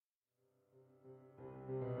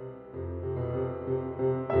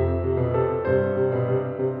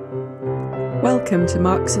Welcome to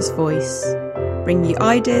Marxist Voice, bringing you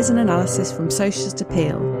ideas and analysis from Socialist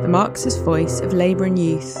Appeal, the Marxist voice of labour and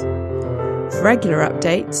youth. For regular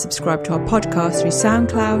updates, subscribe to our podcast through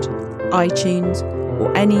SoundCloud, iTunes,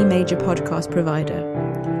 or any major podcast provider.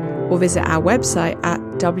 Or visit our website at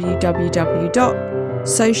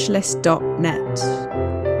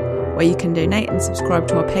www.socialist.net, where you can donate and subscribe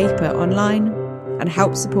to our paper online and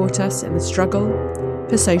help support us in the struggle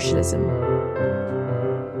for socialism.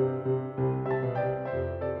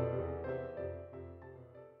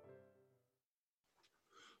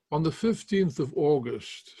 On the 15th of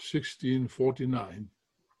August, 1649,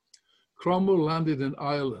 Cromwell landed in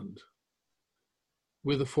Ireland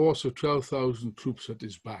with a force of 12,000 troops at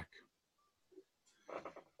his back.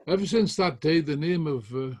 Ever since that day, the name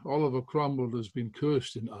of Oliver Cromwell has been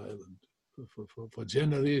cursed in Ireland for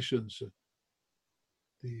generations.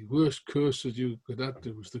 The worst curse that you could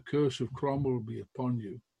utter was the curse of Cromwell be upon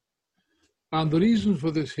you. And the reason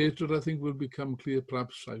for this hatred, I think, will become clear.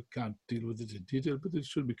 Perhaps I can't deal with it in detail, but it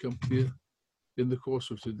should become clear in the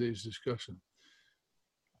course of today's discussion.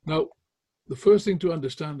 Now, the first thing to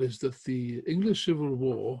understand is that the English Civil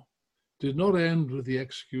War did not end with the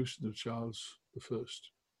execution of Charles I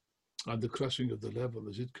and the crushing of the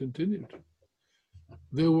Levellers. It continued.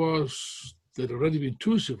 There'd already been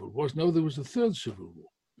two civil wars. Now there was a third civil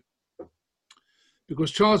war.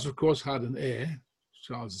 Because Charles, of course, had an heir,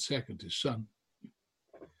 Charles II, his son,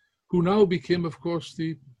 who now became, of course,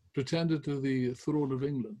 the pretender to the throne of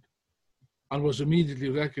England and was immediately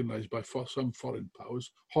recognized by some foreign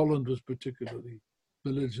powers. Holland was particularly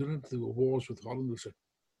belligerent. There were wars with Holland, which I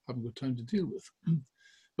haven't got time to deal with.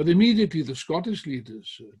 But immediately the Scottish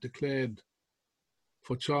leaders declared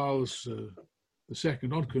for Charles II,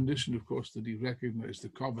 on condition, of course, that he recognized the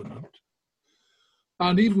Covenant.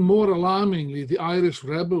 And even more alarmingly, the Irish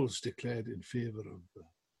rebels declared in favor of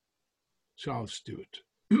Charles Stuart.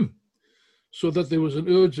 So that there was an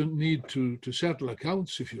urgent need to settle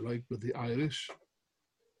accounts, if you like, with the Irish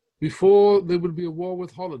before there would be a war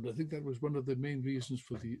with Holland. I think that was one of the main reasons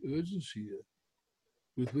for the urgency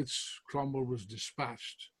with which Cromwell was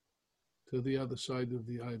dispatched to the other side of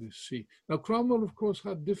the Irish Sea. Now, Cromwell, of course,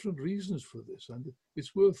 had different reasons for this, and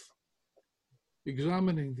it's worth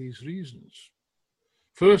examining these reasons.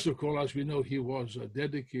 First of all, as we know, he was a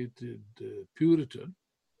dedicated Puritan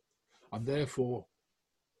and therefore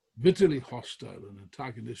bitterly hostile and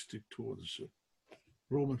antagonistic towards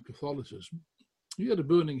Roman Catholicism. He had a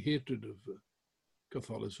burning hatred of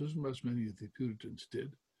Catholicism, as many of the Puritans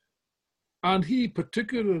did. And he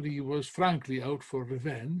particularly was frankly out for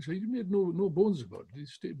revenge. He made no bones about it.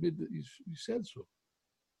 He said so.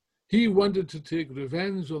 He wanted to take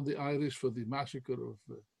revenge on the Irish for the massacre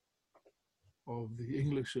of the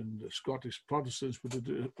English and Scottish Protestants, which had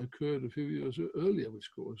occurred a few years earlier,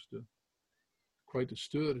 which caused quite a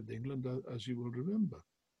stir in England, as you will remember.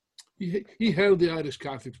 He held the Irish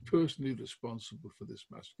Catholics personally responsible for this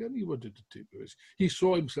massacre, and he wanted to take risk. He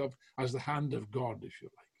saw himself as the hand of God, if you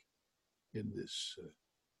like, in this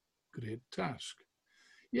great task.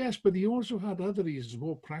 Yes, but he also had other reasons,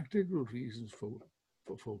 more practical reasons for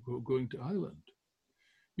going to Ireland.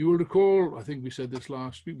 You will recall, I think we said this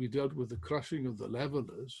last week, we dealt with the crushing of the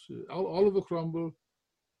Levellers. Oliver Cromwell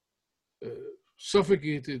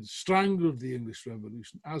suffocated, strangled the English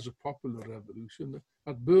Revolution as a popular revolution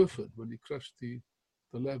at Burford when he crushed the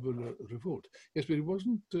Leveller revolt. Yes, but it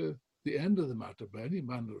wasn't the end of the matter by any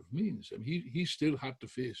manner of means. I mean, he still had to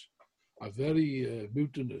face a very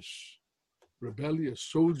mutinous, rebellious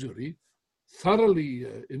soldiery, thoroughly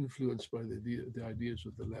influenced by the ideas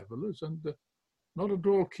of the Levellers, and not at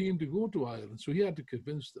all keen to go to Ireland. So he had to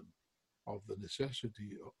convince them of the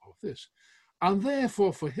necessity of this. And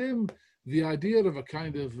therefore, for him, the idea of a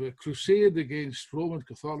kind of crusade against Roman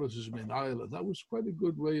Catholicism in Ireland, that was quite a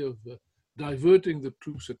good way of diverting the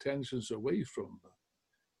troops' attentions away from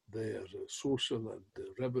their social and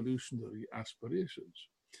revolutionary aspirations.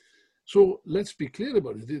 So let's be clear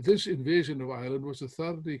about it. This invasion of Ireland was a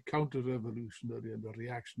thoroughly counter-revolutionary and a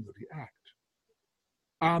reactionary act.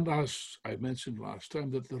 And as I mentioned last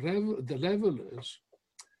time, that the Levellers,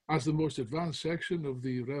 as the most advanced section of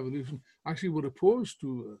the revolution, actually were opposed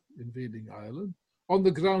to invading Ireland on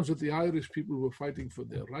the grounds that the Irish people were fighting for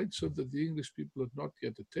their rights and that the English people had not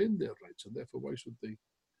yet attained their rights, and therefore why should they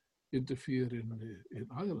interfere in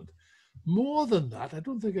Ireland? More than that, I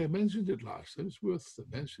don't think I mentioned it last time, it's worth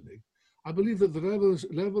mentioning. I believe that the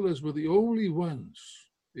Levellers were the only ones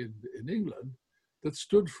in England that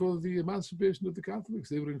stood for the emancipation of the Catholics.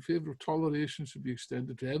 They were in favor of toleration should be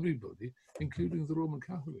extended to everybody, including the Roman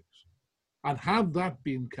Catholics. And had that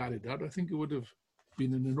been carried out, I think it would have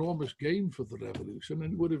been an enormous gain for the revolution,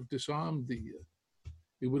 and it would have disarmed the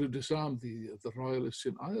royalists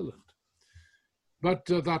in Ireland. But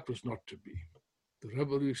that was not to be. The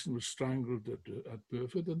revolution was strangled at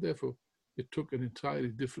Burford, and therefore it took an entirely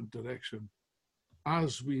different direction,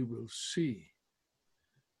 as we will see.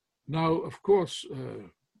 Now, of course,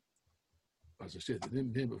 as I said, the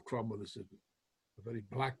name of Cromwell is a very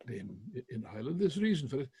black name in Ireland. There's a reason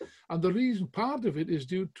for it. And the reason, part of it, is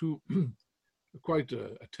due to quite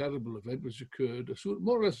a terrible event which occurred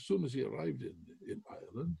more or less as soon as he arrived in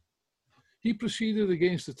Ireland. He proceeded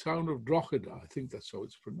against the town of Drogheda, I think that's how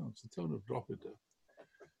it's pronounced, the town of Drogheda,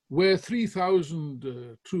 where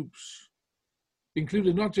 3,000 troops,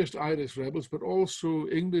 including not just Irish rebels, but also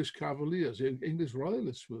English cavaliers, English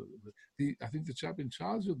royalists. I think the chap in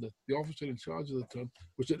charge of the officer in charge of the town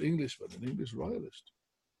was an Englishman, an English royalist.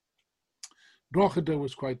 Drogheda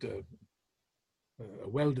was quite a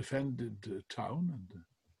well-defended town, and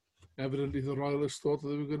evidently the royalists thought that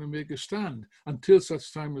they were going to make a stand until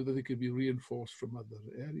such time that they could be reinforced from other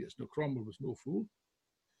areas. Now, Cromwell was no fool,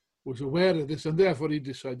 was aware of this, and therefore he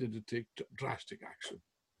decided to take drastic action.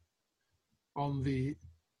 On the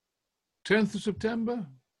 10th of September,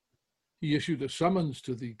 he issued a summons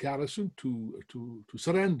to the garrison to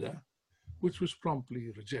surrender, which was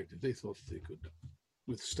promptly rejected. They thought they could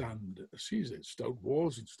withstand a siege. They had stout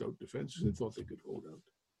walls and stout defenses. They thought they could hold out.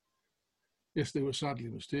 Yes, they were sadly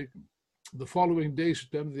mistaken. The following day,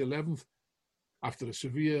 September the 11th, after a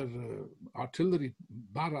severe artillery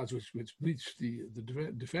barrage which breached the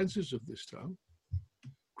defenses of this town,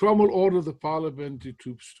 Cromwell ordered the parliamentary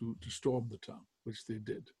troops to storm the town, which they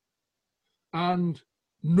did. And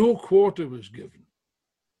no quarter was given.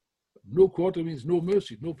 No quarter means no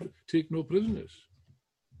mercy, take no prisoners.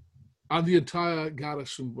 And the entire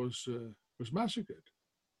garrison was massacred.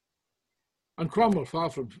 And Cromwell, far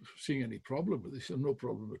from seeing any problem with this, no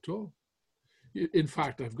problem at all. In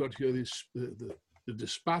fact, I've got here the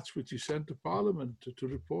dispatch which he sent to Parliament to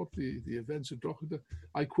report the events at Drogheda.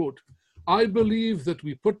 I quote, "I believe that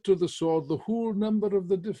we put to the sword the whole number of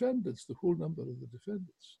the defendants,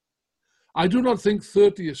 I do not think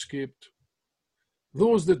 30 escaped.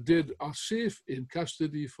 Those that did are safe in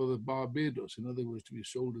custody for the Barbados," in other words, to be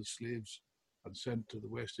sold as slaves and sent to the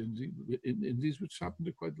West Indies, which happened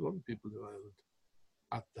to quite a lot of people in Ireland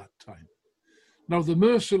at that time. Now, the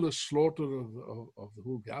merciless slaughter of the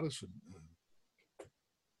whole garrison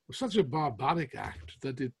was such a barbaric act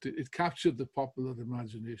that it captured the popular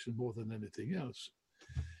imagination more than anything else.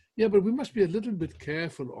 Yeah, but we must be a little bit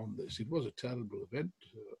careful on this. It was a terrible event,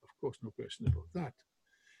 of course, no question about that.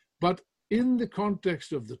 But in the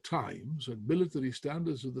context of the times and military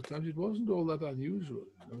standards of the times, it wasn't all that unusual.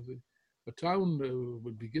 A town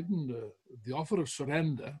would be given the offer of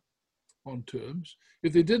surrender on terms.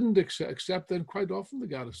 If they didn't accept, then quite often the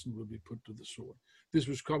garrison would be put to the sword. This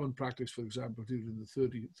was common practice, for example, during the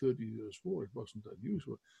 30 Years' War. It wasn't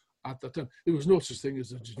unusual at that time. There was no such thing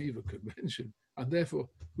as the Geneva Convention, and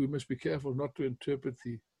therefore we must be careful not to interpret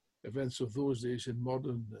the events of those days in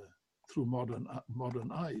through modern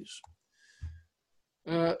eyes.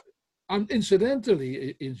 And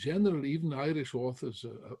incidentally, in general, even Irish authors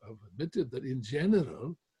have admitted that in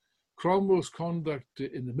general, Cromwell's conduct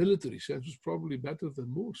in the military sense was probably better than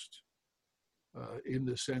most, in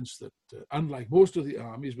the sense that, unlike most of the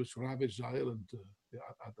armies which ravaged Ireland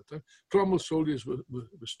at the time, Cromwell's soldiers were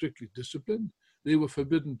strictly disciplined. They were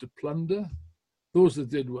forbidden to plunder. Those that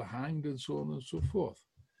did were hanged, and so on and so forth.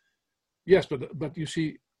 Yes, but you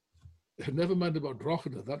see, never mind about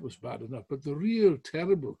Drogheda, that was bad enough, but the real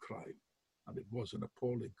terrible crime, and it was an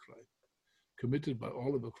appalling crime, committed by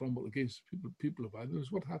Oliver Cromwell against the people of Ireland,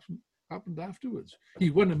 is what happened afterwards. He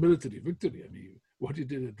won a military victory. I mean, what he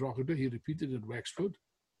did at Drogheda, he repeated at Wexford.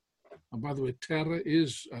 And by the way, terror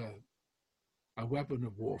is a weapon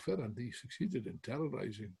of warfare, and he succeeded in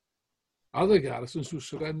terrorizing other garrisons who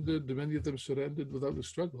surrendered. Many of them surrendered without a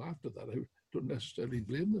struggle after that. I don't necessarily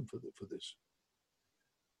blame them for this.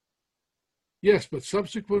 Yes, but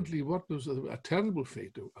subsequently, what was a terrible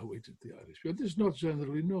fate awaited the Irish? But this is not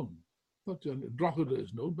generally known. Drogheda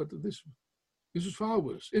is known, but this was far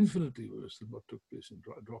worse, infinitely worse than what took place in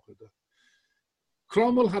Drogheda.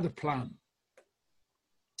 Cromwell had a plan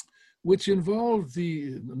which involved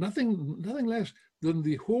nothing less than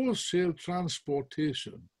the wholesale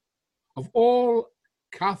transportation of all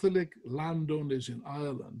Catholic landowners in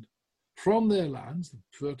Ireland from their lands, the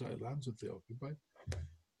fertile lands that they occupied,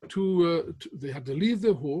 they had to leave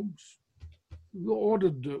their homes,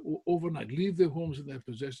 ordered overnight, leave their homes and their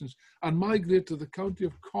possessions, and migrate to the county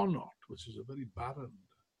of Connaught, which is a very barren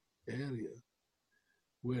area,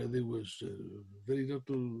 where there was very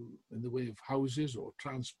little in the way of houses or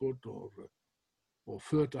transport or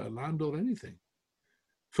fertile land or anything.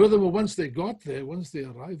 Furthermore, once they got there, once they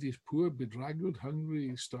arrived, these poor, bedraggled,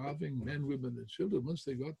 hungry, starving men, women, and children, once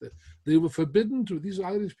they got there, they were forbidden to, these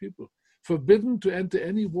Irish people, forbidden to enter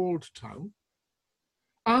any walled town,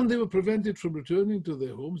 and they were prevented from returning to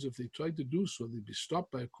their homes. If they tried to do so, they'd be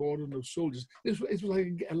stopped by a cordon of soldiers. It was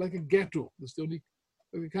like a ghetto. It's the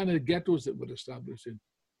only kind of ghettos that were established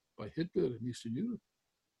by Hitler in Eastern Europe.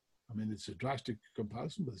 I mean, it's a drastic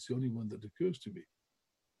comparison, but it's the only one that occurs to me.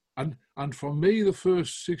 And from May the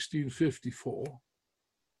 1st, 1654,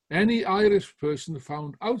 any Irish person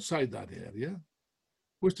found outside that area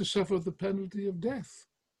was to suffer the penalty of death.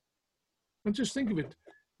 And just think of it,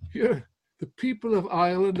 here, the people of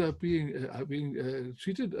Ireland are being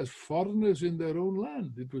treated as foreigners in their own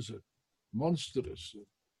land. It was a monstrous,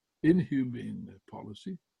 inhumane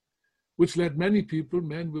policy, which led many people,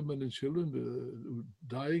 men, women, and children,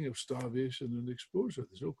 dying of starvation and exposure.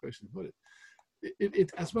 There's no question about it.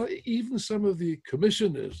 As well, even some of the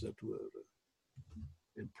commissioners that were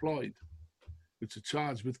employed, which are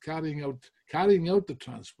charged with carrying out the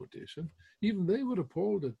transportation, even they were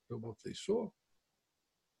appalled at what they saw.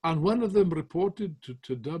 And one of them reported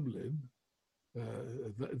to Dublin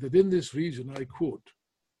that in this region, I quote,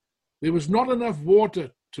 there was not enough water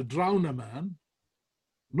to drown a man,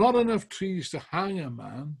 not enough trees to hang a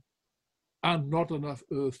man, and not enough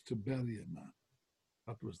earth to bury a man.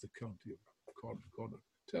 That was the county of Cork.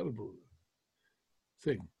 Terrible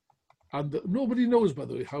thing. And nobody knows, by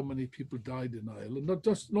the way, how many people died in Ireland,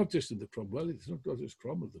 not just in the Cromwell, it's not just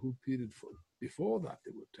Cromwell, the whole period before that,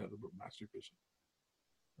 there were terrible massacres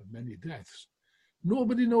and many deaths.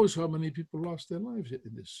 Nobody knows how many people lost their lives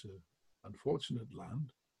in this unfortunate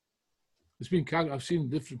land. I've seen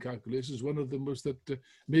different calculations. One of them was that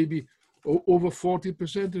maybe over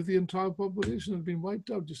 40% of the entire population had been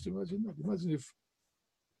wiped out. Just imagine that. Imagine if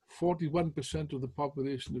 41% of the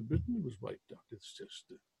population of Britain was wiped out. It's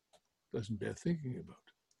just doesn't bear thinking about.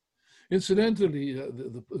 Incidentally,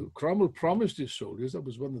 Cromwell promised his soldiers, that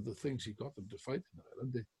was one of the things he got them to fight in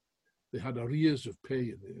Ireland. They had arrears of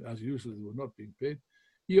pay, and as usual, they were not being paid.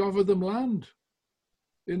 He offered them land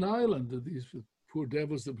in Ireland, these poor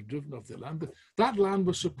devils that were driven off their land. That land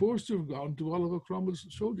was supposed to have gone to Oliver Cromwell's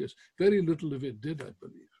soldiers. Very little of it did, I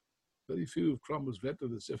believe. Very few of Cromwell's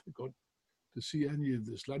veterans ever got to see any of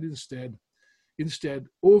this land. Instead,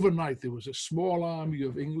 overnight, there was a small army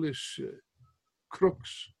of English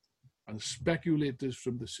crooks and speculators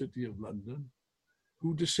from the city of London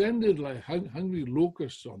who descended like hungry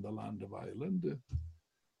locusts on the land of Ireland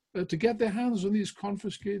to get their hands on these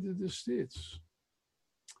confiscated estates.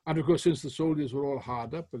 And of course, since the soldiers were all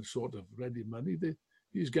hard up and sort of ready money,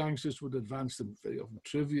 these gangsters would advance them very often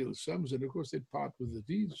trivial sums, and of course they'd part with the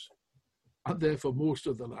deeds. And therefore, most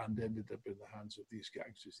of the land ended up in the hands of these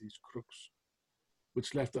gangsters, these crooks,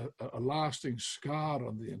 which left a lasting scar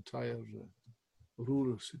on the entire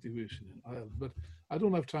rural situation in Ireland. But I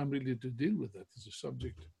don't have time really to deal with that. It's a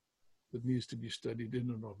subject that needs to be studied in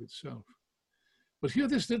and of itself. But here,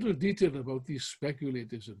 this little detail about these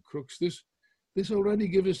speculators and crooks, this already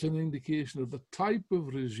gives us an indication of the type of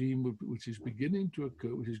regime which is beginning to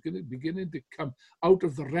occur, which is beginning to come out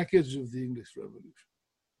of the wreckage of the English Revolution,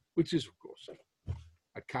 which is, of course,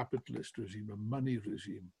 a capitalist regime, a money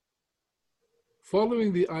regime.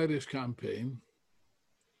 Following the Irish campaign,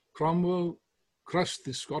 Cromwell crushed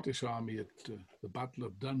the Scottish army at the Battle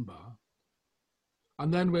of Dunbar,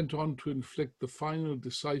 and then went on to inflict the final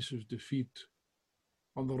decisive defeat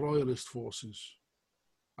on the Royalist forces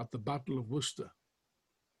at the Battle of Worcester.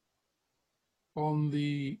 On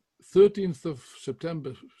the 13th of September,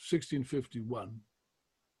 1651,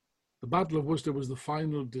 the Battle of Worcester was the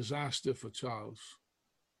final disaster for Charles,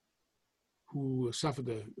 who suffered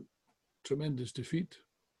a tremendous defeat.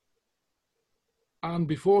 And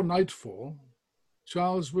before nightfall,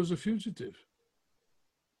 Charles was a fugitive.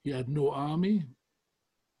 He had no army,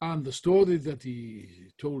 and the story that he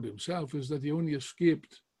told himself is that he only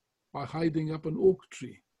escaped by hiding up an oak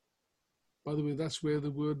tree. By the way, that's where the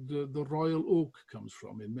word the Royal Oak comes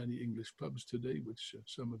from in many English pubs today, which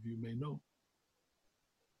some of you may know.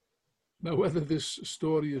 Now, whether this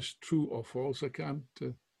story is true or false, I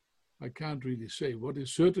can't really say. What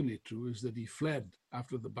is certainly true is that he fled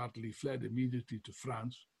after the battle. He fled immediately to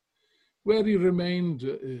France, where he remained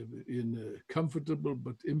in comfortable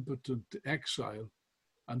but impotent exile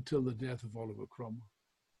until the death of Oliver Cromwell.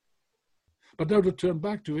 But now to turn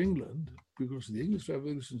back to England, because the English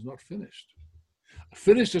Revolution is not finished.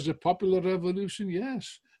 Finished as a popular revolution,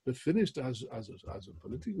 yes, but finished as a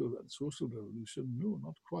political and social revolution, no,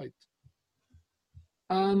 not quite.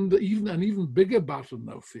 And an even bigger battle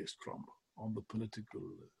now faced Cromwell on the political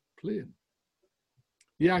plane.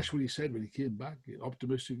 He actually said, when he came back, he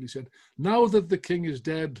optimistically said, now that the king is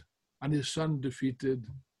dead and his son defeated,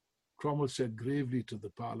 Cromwell said gravely to the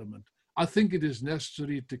Parliament, I think it is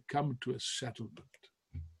necessary to come to a settlement.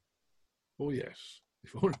 Oh yes,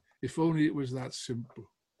 if only it was that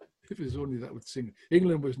simple. If it was only that would sing.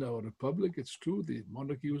 England was now a republic, it's true. The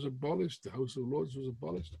monarchy was abolished, the House of Lords was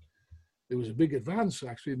abolished. There was a big advance,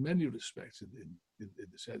 actually, in many respects, in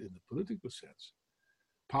the political sense.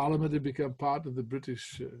 Parliament had become part of the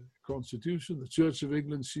British Constitution. The Church of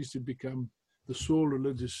England ceased to become the sole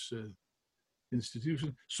religious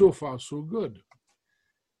institution. So far, so good.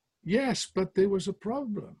 Yes, but there was a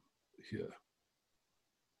problem here.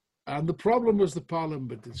 And the problem was the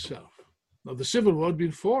Parliament itself. Now, the Civil War had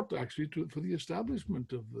been fought, actually, for the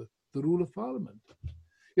establishment of the rule of Parliament.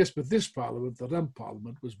 Yes, but this Parliament, the Rump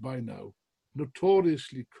Parliament, was by now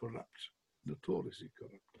notoriously corrupt. Notoriously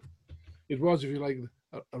corrupt. It was, if you like,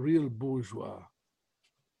 a real bourgeois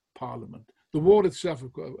Parliament. The war itself,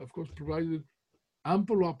 of course, provided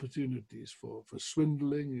ample opportunities for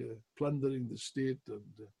swindling, plundering the state, and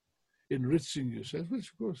enriching yourself, which,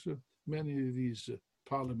 of course, many of these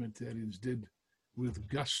parliamentarians did with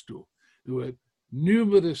gusto. There were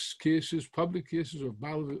numerous cases, public cases of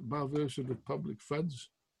malversion of public funds,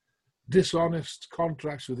 dishonest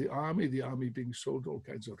contracts with the army being sold all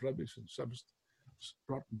kinds of rubbish and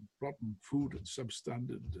rotten food and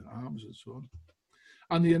substandard arms and so on.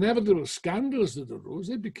 And the inevitable scandals that arose,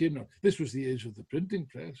 they became, this was the age of the printing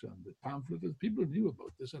press and the pamphlet, and people knew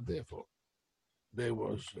about this, and therefore there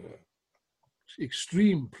was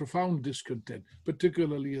extreme, profound discontent,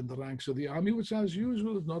 particularly in the ranks of the army, which as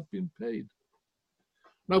usual had not been paid.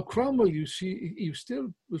 Now Cromwell, you see, he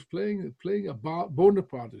still was playing a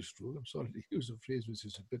Bonapartist role. I'm sorry to use a phrase which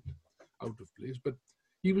is a bit out of place, but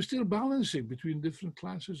he was still balancing between different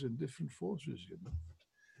classes and different forces, you know.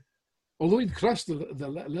 Although he'd crushed the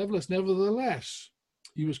levellers, nevertheless,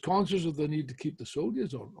 he was conscious of the need to keep the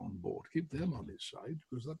soldiers on board, keep them on his side,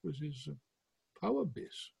 because that was his power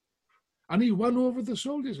base. And he won over the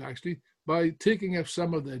soldiers, actually, by taking up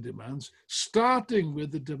some of their demands, starting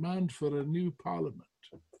with the demand for a new parliament.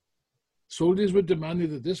 Soldiers were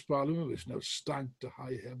demanding that this parliament, which now stank to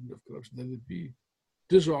high heaven of corruption, that it be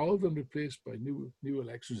dissolved and replaced by new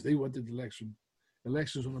elections. They wanted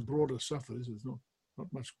elections on a broader suffrage. There's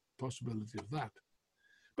not much possibility of that.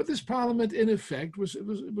 But this parliament, in effect, was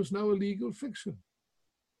now a legal fiction.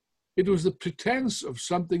 It was the pretense of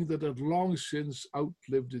something that had long since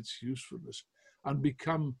outlived its usefulness and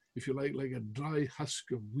become, if you like a dry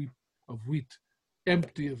husk of wheat,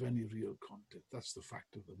 empty of any real content. That's the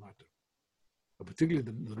fact of the matter. And particularly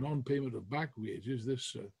the non-payment of back wages,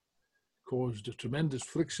 this caused a tremendous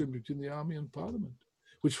friction between the army and Parliament,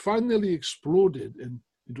 which finally exploded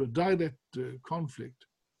into a direct conflict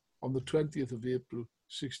on the 20th of April,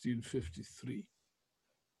 1653.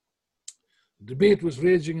 The debate was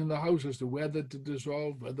raging in the House as to whether to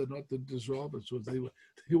dissolve, whether not to dissolve, and so they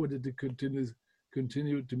wanted to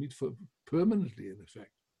continue to meet permanently, in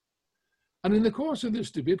effect. And in the course of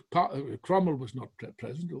this debate, Cromwell was not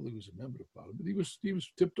present, although he was a member of Parliament. He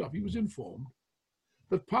was tipped off, he was informed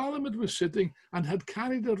that Parliament was sitting and had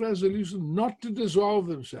carried a resolution not to dissolve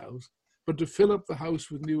themselves, but to fill up the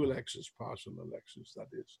House with new elections, partial elections, that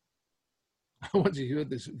is. Once you heard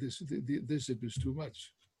this, it was too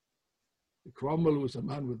much. Cromwell was a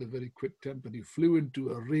man with a very quick temper. He flew into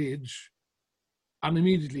a rage and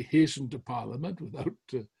immediately hastened to Parliament without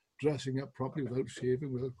dressing up properly, without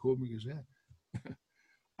shaving, without combing his hair.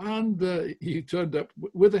 And he turned up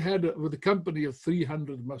with a company of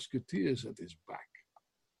 300 musketeers at his back.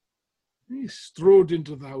 He strode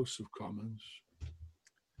into the House of Commons,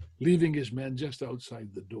 leaving his men just outside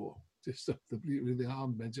the door, the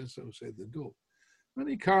armed men just outside the door. And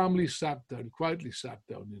he calmly quietly sat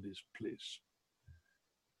down in his place.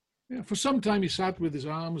 Yeah, for some time he sat with his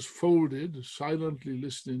arms folded, silently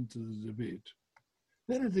listening to the debate.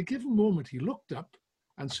 Then at a given moment he looked up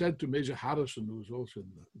and said to Major Harrison, who was also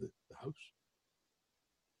in the House,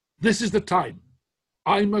 "This is the time.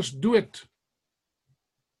 I must do it."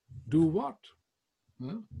 Do what?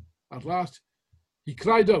 Well, at last he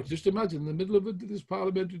cried out. Just imagine, in the middle of this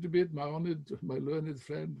parliamentary debate, my learned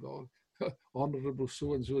friend, Honourable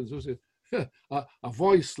so-and-so and so said, a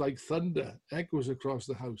voice like thunder echoes across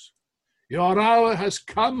the House. "Your hour has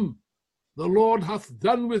come. The Lord hath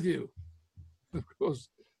done with you." Of course,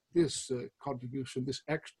 this contribution, this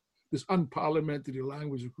unparliamentary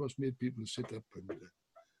language, of course, made people sit up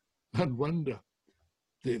and wonder.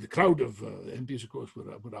 The crowd of MPs, of course,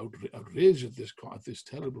 were outraged at this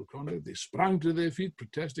terrible conduct. They sprang to their feet,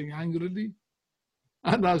 protesting angrily.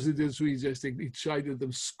 And as they did so, he chided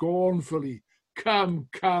them scornfully. Come,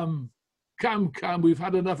 we've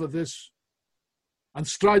had enough of this. And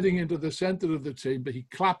striding into the centre of the chamber, he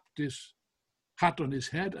clapped his hat on his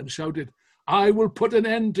head and shouted, I will put an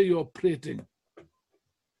end to your prating.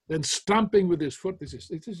 Then stamping with his foot,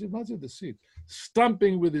 imagine the scene,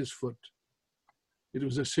 stamping with his foot. It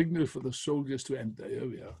was a signal for the soldiers to enter. Here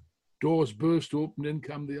we are. Doors burst open, in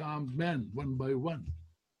come the armed men, one by one.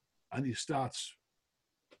 And he starts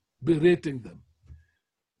berating them.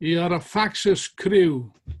 Ye are a factious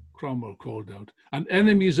crew, Cromwell called out, and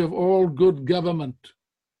enemies of all good government.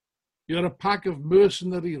 You're a pack of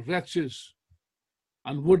mercenary wretches,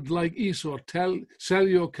 and would, like Esau, sell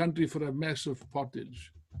your country for a mess of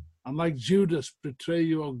pottage, and like Judas, betray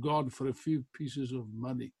your God for a few pieces of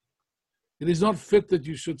money. It is not fit that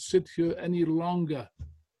you should sit here any longer.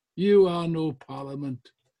 You are no parliament.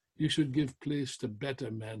 You should give place to better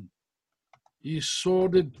men. Ye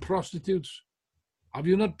sordid prostitutes, have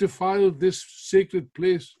you not defiled this sacred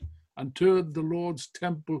place and turned the Lord's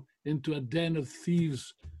temple into a den of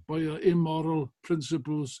thieves by your immoral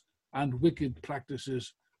principles and wicked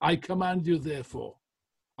practices? I command you, therefore,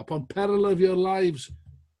 upon peril of your lives,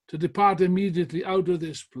 to depart immediately out of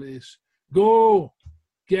this place. Go,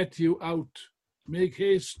 get you out. Make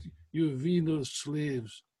haste, you venal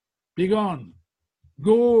slaves. Begone.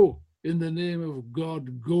 Go, in the name of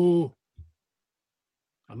God, go.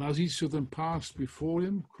 And as each of them passed before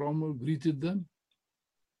him, Cromwell greeted them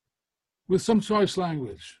with some choice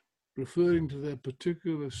language, referring to their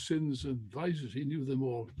particular sins and vices. He knew them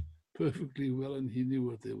all perfectly well, and he knew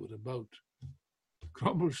what they were about.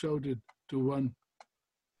 Cromwell shouted to one,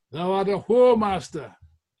 Thou art a whoremaster.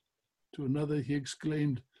 To another he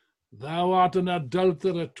exclaimed, Thou art an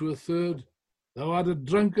adulterer. To a third, Thou art a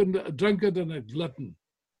drunkard and a glutton,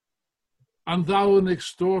 and thou an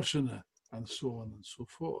extortioner, and so on and so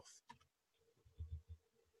forth.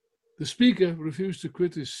 The speaker refused to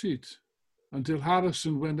quit his seat until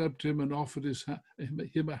Harrison went up to him and offered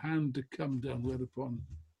him a hand to come down, whereupon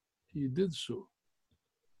he did so.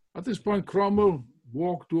 At this point, Cromwell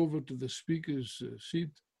walked over to the speaker's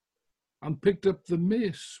seat and picked up the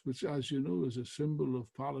mace, which, as you know, is a symbol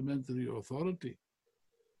of parliamentary authority.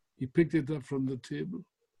 He picked it up from the table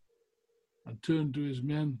and turned to his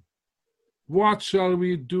men. What shall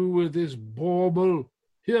we do with this bauble?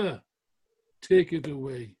 Here, take it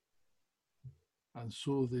away. And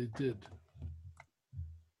so they did.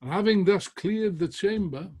 And having thus cleared the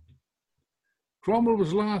chamber, Cromwell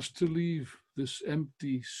was last to leave this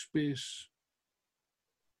empty space,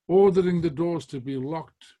 ordering the doors to be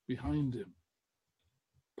locked behind him.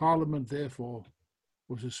 Parliament, therefore,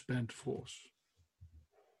 was a spent force.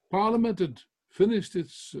 Parliament had finished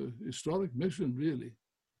its historic mission, really.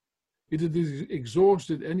 It had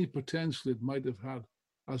exhausted any potential it might have had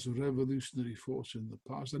as a revolutionary force in the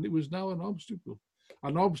past, and it was now an obstacle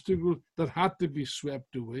that had to be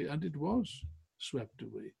swept away, and it was swept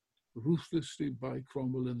away, ruthlessly by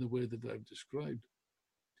Cromwell in the way that I've described.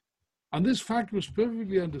 And this fact was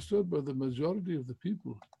perfectly understood by the majority of the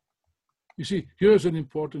people. You see, here's an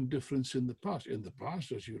important difference in the past. In the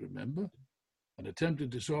past, as you remember, an attempt to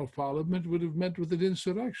dissolve Parliament would have met with an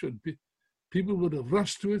insurrection. People would have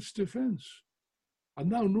rushed to its defense. And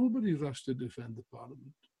now nobody rushed to defend the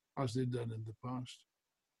Parliament, as they'd done in the past.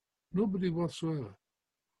 Nobody whatsoever.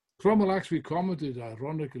 Cromwell actually commented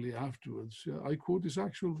ironically afterwards, I quote his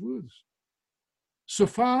actual words. So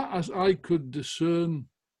far as I could discern,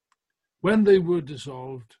 when they were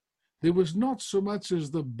dissolved, there was not so much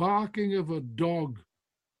as the barking of a dog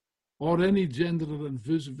or any general and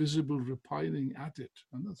visible repining at it.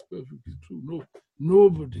 And that's perfectly true. No,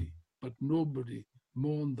 nobody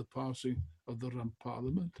mourned the passing of the Rump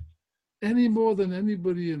Parliament, any more than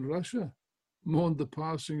anybody in Russia mourned the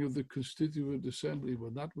passing of the Constituent Assembly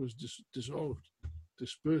when that was dissolved,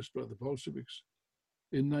 dispersed by the Bolsheviks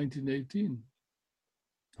in 1918.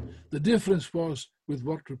 The difference was with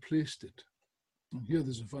what replaced it. And here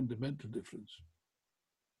there's a fundamental difference.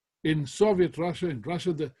 In Soviet Russia,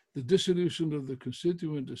 the dissolution of the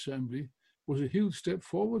Constituent Assembly was a huge step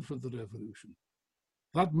forward for the revolution.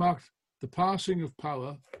 That marked the passing of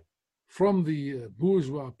power from the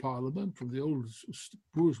bourgeois parliament, from the old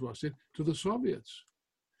bourgeois state, to the Soviets.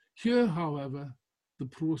 Here, however, the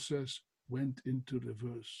process went into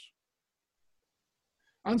reverse.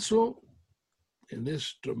 And so, in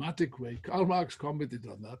this dramatic way, Karl Marx commented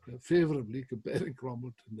on that favorably, comparing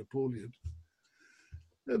Cromwell to Napoleon.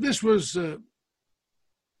 This was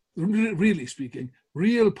really speaking,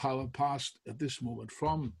 real power passed at this moment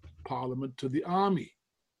from Parliament to the army,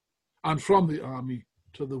 and from the army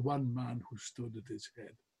to the one man who stood at its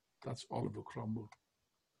head. That's Oliver Cromwell.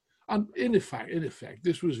 And in effect,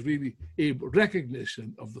 this was really a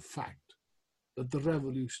recognition of the fact that the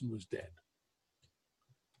revolution was dead.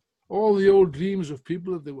 All the old dreams of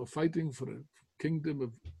people that they were fighting for a kingdom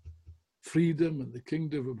of freedom and the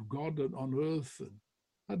kingdom of God on earth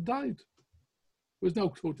had died. It was now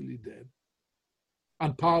totally dead.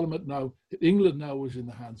 And Parliament now, England now was in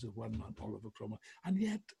the hands of one man, Oliver Cromwell. And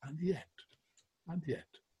yet,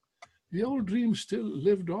 the old dream still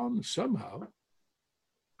lived on somehow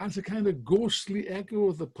as a kind of ghostly echo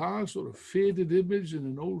of the past, or a faded image in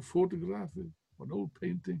an old photograph or an old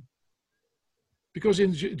painting. Because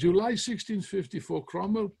in July 1654,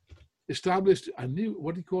 Cromwell established a new,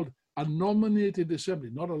 what he called a nominated assembly,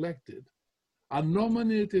 not elected, a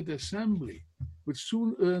nominated assembly, which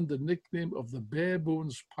soon earned the nickname of the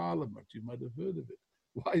Barebones Parliament. You might have heard of it.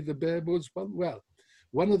 Why the Barebones Parliament? Well,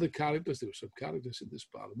 one of the characters, there were some characters in this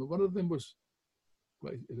parliament, one of them was,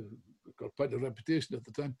 got quite a reputation at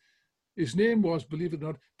the time. His name was, believe it or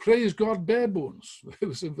not, Praise God Barebones. There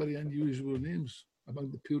were some very unusual names among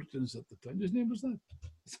the Puritans at the time. His name was that.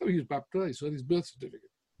 That's how he was baptized, so his birth certificate.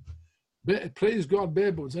 Praise God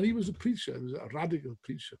Barebones. And he was a preacher, he was a radical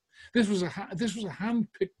preacher. This was a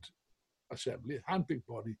hand-picked assembly, a hand-picked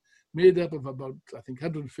body, made up of about, I think,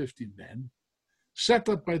 150 men, set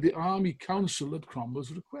up by the Army Council at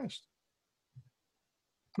Cromwell's request.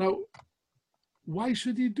 Now, why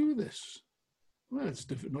should he do this? Well, it's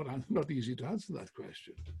not easy to answer that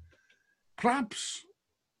question. Perhaps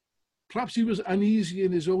he was uneasy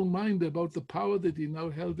in his own mind about the power that he now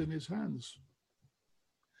held in his hands.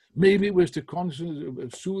 Maybe it was to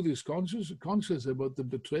soothe his conscience about the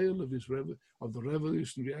betrayal of the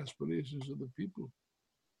revolutionary aspirations of the people.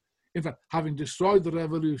 In fact, having destroyed the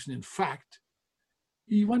revolution, in fact,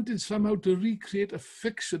 he wanted somehow to recreate a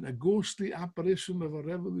fiction, a ghostly apparition of a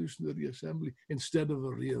revolutionary assembly instead of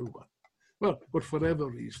a real one. Well, but for whatever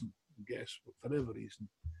reason,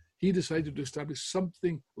 he decided to establish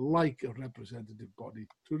something like a representative body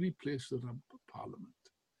to replace the Parliament.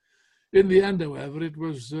 In the end, however, it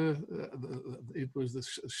was the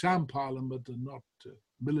sham Parliament and not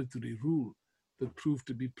military rule that proved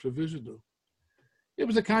to be provisional. It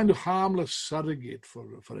was a kind of harmless surrogate for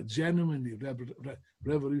a genuinely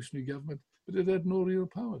revolutionary government, but it had no real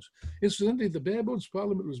powers. Incidentally, the Barebones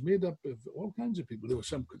Parliament was made up of all kinds of people. There were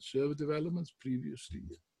some conservative elements, previously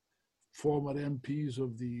former MPs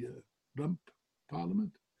of the Rump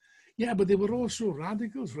Parliament. Yeah, but they were also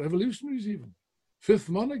radicals, revolutionaries even. Fifth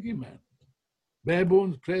Monarchy men.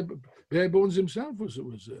 Barebones himself was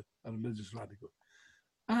a religious radical.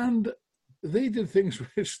 And they did things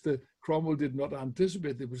which Cromwell did not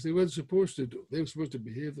anticipate, which they weren't supposed to do. They were supposed to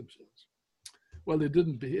behave themselves. Well, they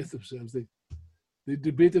didn't behave themselves. They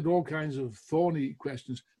debated all kinds of thorny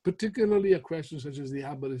questions, particularly a question such as the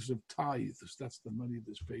abolition of tithes. That's the money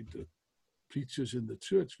that's paid to preachers in the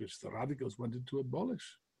church, which the radicals wanted to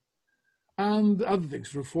abolish. And other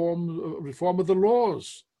things, reform of the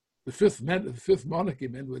laws. The Fifth Monarchy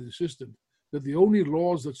men were insistent that the only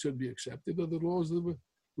laws that should be accepted are the laws that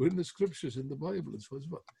were in the scriptures, in the Bible, and so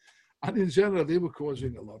on. And in general, they were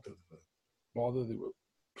causing a lot of bother. They were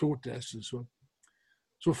protests and so on.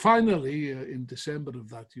 So finally, in December of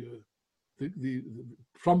that year,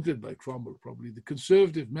 prompted by Cromwell probably, the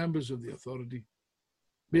conservative members of the authority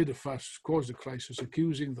made a fuss, caused a crisis,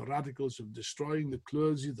 accusing the radicals of destroying the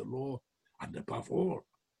clergy, the law, and above all,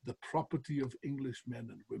 the property of English men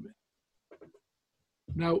and women.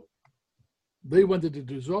 Now, they wanted to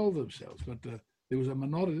dissolve themselves, but there was a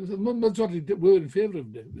minority. The majority were in favor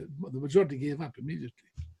of it. The majority gave up immediately.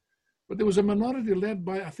 But there was a minority led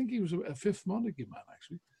by, I think he was a Fifth Monarchy man,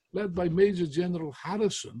 actually, led by Major General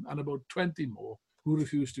Harrison and about 20 more who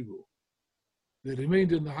refused to go. They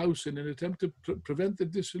remained in the house in an attempt to prevent the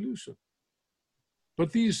dissolution.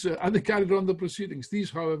 But and they carried on the proceedings. These,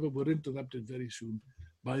 however, were interrupted very soon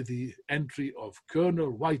by the entry of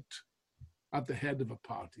Colonel White at the head of a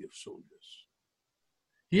party of soldiers.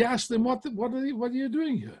 He asked them, what are you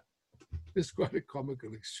doing here? It's quite a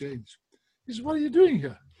comical exchange. He said, what are you doing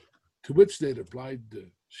here? To which they replied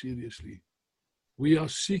seriously, we are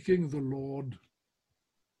seeking the Lord.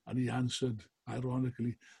 And he answered,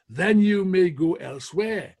 ironically, then you may go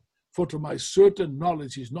elsewhere, for to my certain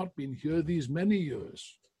knowledge he's not been here these many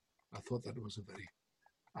years. I thought that was a very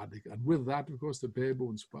adequate. And with that, of course, the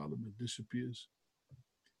Barebones Parliament disappears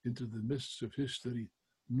into the mists of history,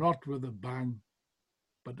 not with a bang,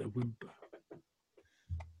 but a whimper.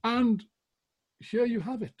 And here you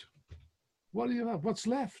have it. What do you have? What's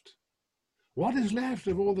left? What is left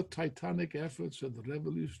of all the titanic efforts and the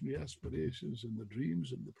revolutionary aspirations and the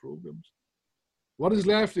dreams and the programs? What is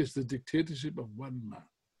left is the dictatorship of one man.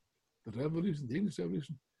 The revolution, the English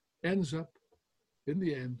Revolution, ends up in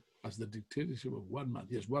the end as the dictatorship of one man.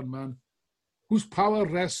 Yes, one man whose power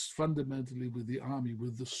rests fundamentally with the army,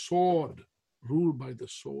 with the sword, ruled by the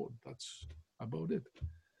sword. That's about it.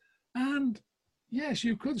 And yes,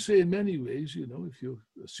 you could say in many ways, you know, if you're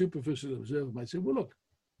a superficial observer might say, well, look,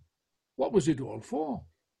 what was it all for?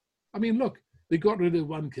 I mean, look, they got rid of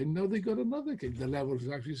one king, now they got another king. The Levels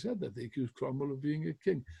actually said that. They accused Cromwell of being a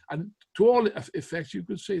king. And to all effects, you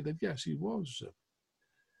could say that, yes, he was.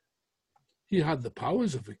 He had the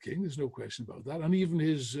powers of a king, there's no question about that. And even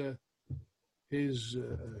his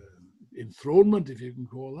enthronement, if you can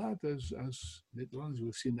call that, as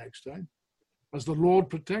we'll see next time, as the Lord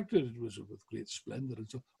Protector, it was with great splendor and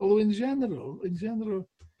so. Although in general,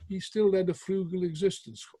 he still led a frugal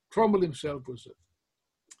existence. Cromwell himself was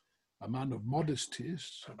a man of modest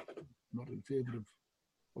tastes, not in favor of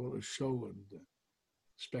all the show and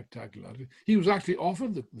spectacularity. He was actually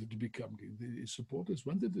offered to become king. His supporters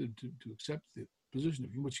wanted to accept the position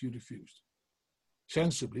of king, which he refused.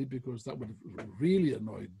 Sensibly, because that would have really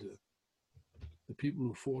annoyed the people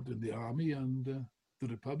who fought in the army and the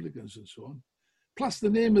Republicans and so on. Plus, the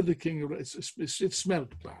name of the king, it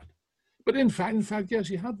smelt bad. But in fact, yes,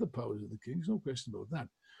 he had the powers of the king. There's no question about that.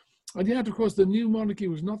 And yet, of course, the new monarchy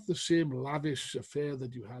was not the same lavish affair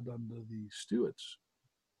that you had under the Stuarts.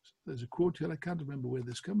 There's a quote here, I can't remember where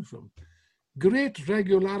this comes from. Great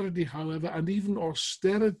regularity, however, and even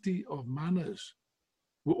austerity of manners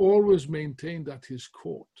were always maintained at his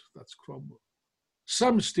court. That's Cromwell.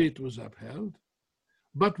 Some state was upheld,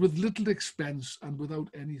 but with little expense and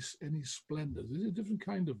without any splendor. There's a different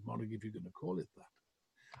kind of monarchy, if you're going to call it that.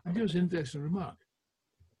 And here's an interesting remark.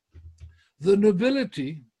 The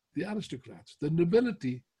nobility, the aristocrats, the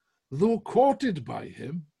nobility, though courted by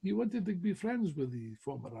him, he wanted to be friends with the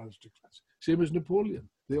former aristocrats, same as Napoleon.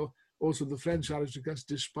 Also, the French aristocrats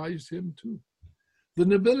despised him too. The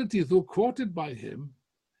nobility, though courted by him,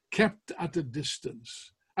 kept at a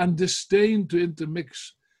distance and disdained to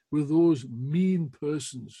intermix with those mean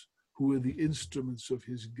persons who were the instruments of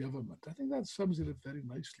his government. I think that sums it up very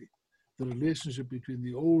nicely. The relationship between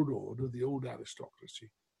the old order, the old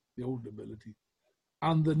aristocracy, the old nobility,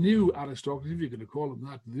 and the new aristocracy, if you're going to call them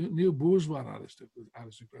that, the new bourgeois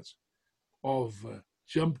aristocrats of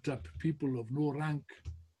jumped up people of no rank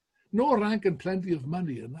and plenty of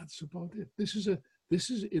money, and that's about it. This is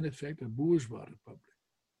in effect a bourgeois republic.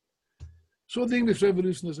 So the English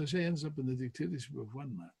Revolution, as I say, ends up in the dictatorship of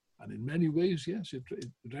one man. And in many ways, yes, it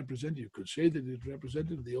represented, you could say that it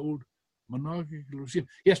represented the old monarchical regime.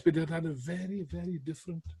 Yes, but it had a very, very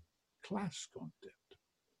different class content.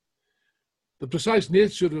 The precise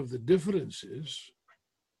nature of the difference is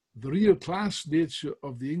the real class nature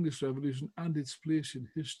of the English Revolution and its place in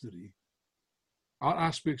history are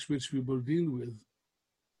aspects which we will deal with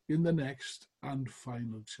in the next and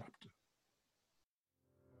final chapter.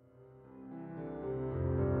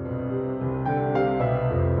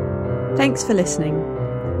 Thanks for listening.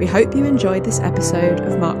 We hope you enjoyed this episode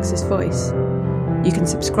of Marx's Voice. You can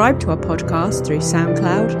subscribe to our podcast through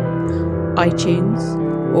SoundCloud, iTunes,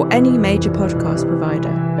 or any major podcast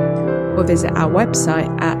provider, or visit our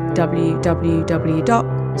website at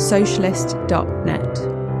www.socialist.net.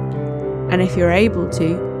 And if you're able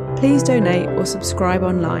to, please donate or subscribe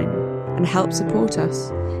online and help support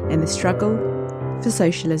us in the struggle for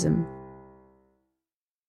socialism.